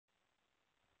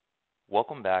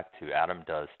Welcome back to Adam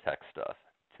Does Tech Stuff.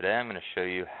 Today I'm going to show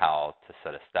you how to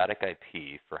set a static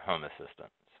IP for Home Assistant.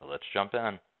 So let's jump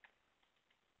in.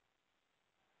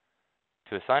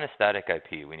 To assign a static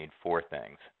IP, we need four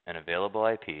things: an available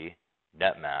IP,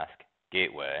 netmask,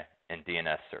 gateway, and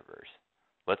DNS servers.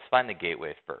 Let's find the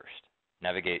gateway first.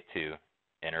 Navigate to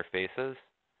Interfaces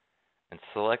and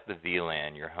select the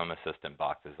VLAN your Home Assistant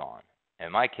box is on.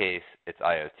 In my case, it's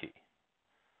IoT.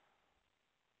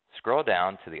 Scroll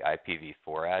down to the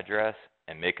IPv4 address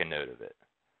and make a note of it.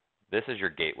 This is your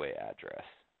gateway address.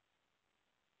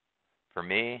 For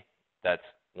me, that's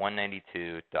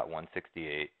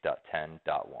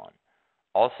 192.168.10.1.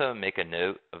 Also, make a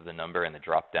note of the number in the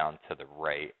drop-down to the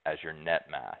right as your net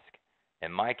mask.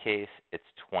 In my case, it's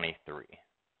 23.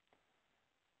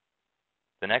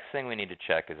 The next thing we need to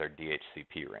check is our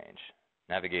DHCP range.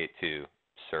 Navigate to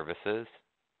Services,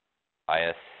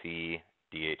 ISC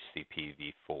DHCP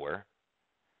v4,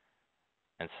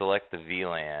 and select the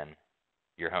VLAN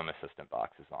your Home Assistant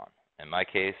box is on. In my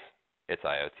case, it's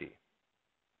IoT.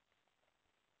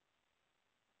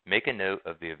 Make a note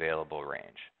of the available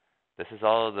range. This is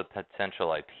all of the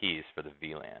potential IPs for the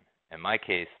VLAN. In my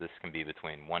case, this can be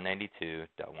between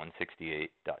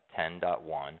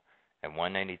 192.168.10.1 and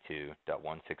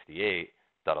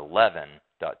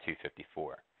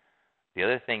 192.168.11.254. The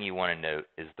other thing you want to note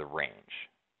is the range.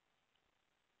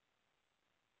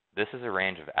 This is a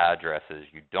range of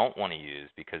addresses you don't want to use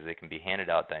because they can be handed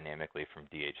out dynamically from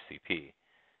DHCP.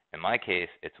 In my case,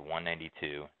 it's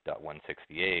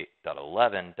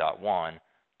 192.168.11.1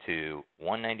 to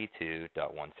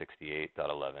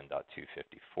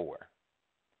 192.168.11.254.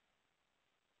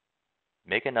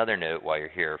 Make another note while you're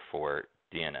here for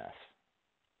DNS.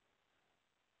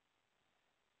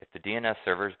 If the DNS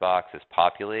servers box is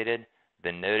populated,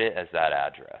 then note it as that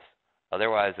address.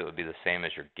 Otherwise, it would be the same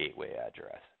as your gateway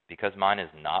address. Because mine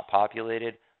is not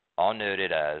populated, I'll note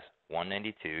it as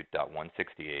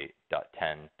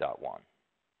 192.168.10.1.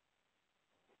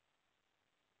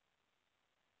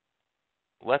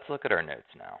 Let's look at our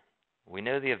notes now. We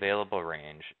know the available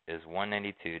range is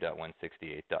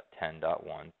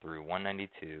 192.168.10.1 through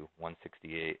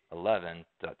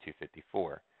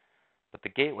 192.168.11.254, but the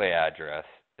gateway address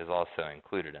is also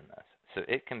included in this, so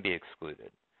it can be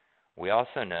excluded. We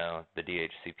also know the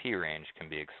DHCP range can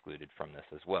be excluded from this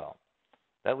as well.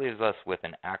 That leaves us with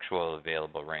an actual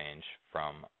available range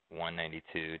from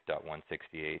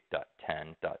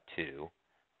 192.168.10.2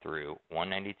 through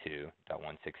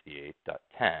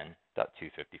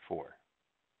 192.168.10.254.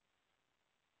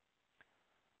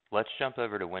 Let's jump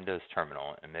over to Windows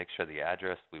Terminal and make sure the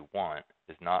address we want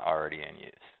is not already in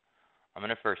use. I'm going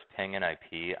to first ping an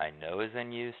IP I know is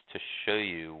in use to show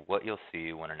you what you'll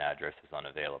see when an address is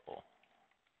unavailable.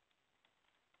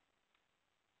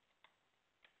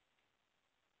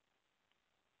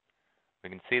 We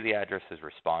can see the address is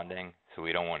responding, so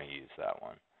we don't want to use that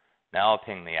one. Now I'll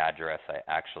ping the address I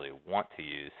actually want to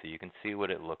use so you can see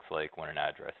what it looks like when an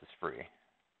address is free.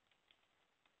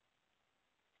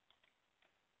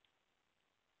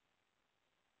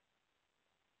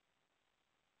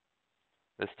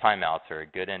 Those timeouts are a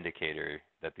good indicator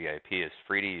that the IP is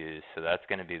free to use, so that's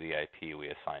going to be the IP we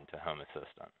assign to Home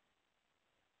Assistant.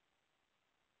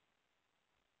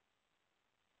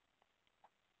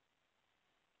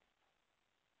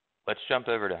 Let's jump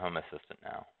over to Home Assistant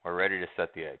now. We're ready to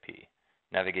set the IP.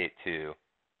 Navigate to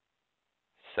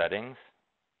Settings,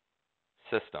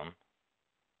 System,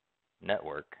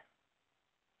 Network.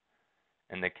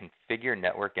 In the Configure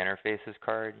Network Interfaces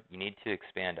card, you need to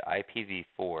expand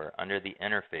IPv4 under the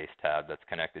Interface tab that's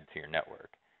connected to your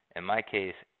network. In my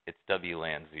case, it's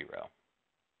WLAN 0.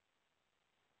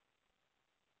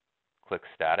 Click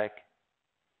Static.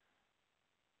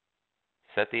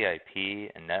 Set the IP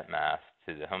and netmask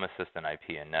to the Home Assistant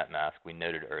IP and netmask we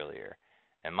noted earlier.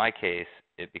 In my case,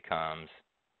 it becomes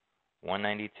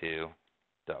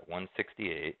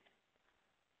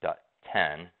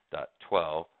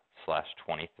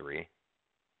 192.168.10.12/23.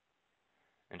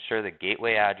 Ensure the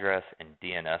gateway address and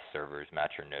DNS servers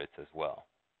match your notes as well.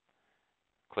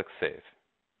 Click Save.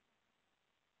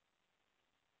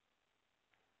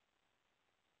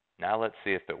 Now let's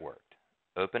see if it worked.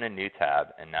 Open a new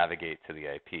tab and navigate to the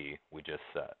IP we just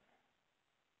set.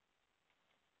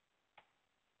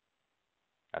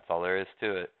 That's all there is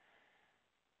to it.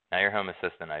 Now your Home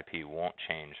Assistant IP won't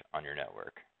change on your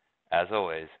network. As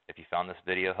always, if you found this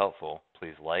video helpful,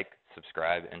 please like,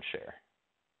 subscribe, and share.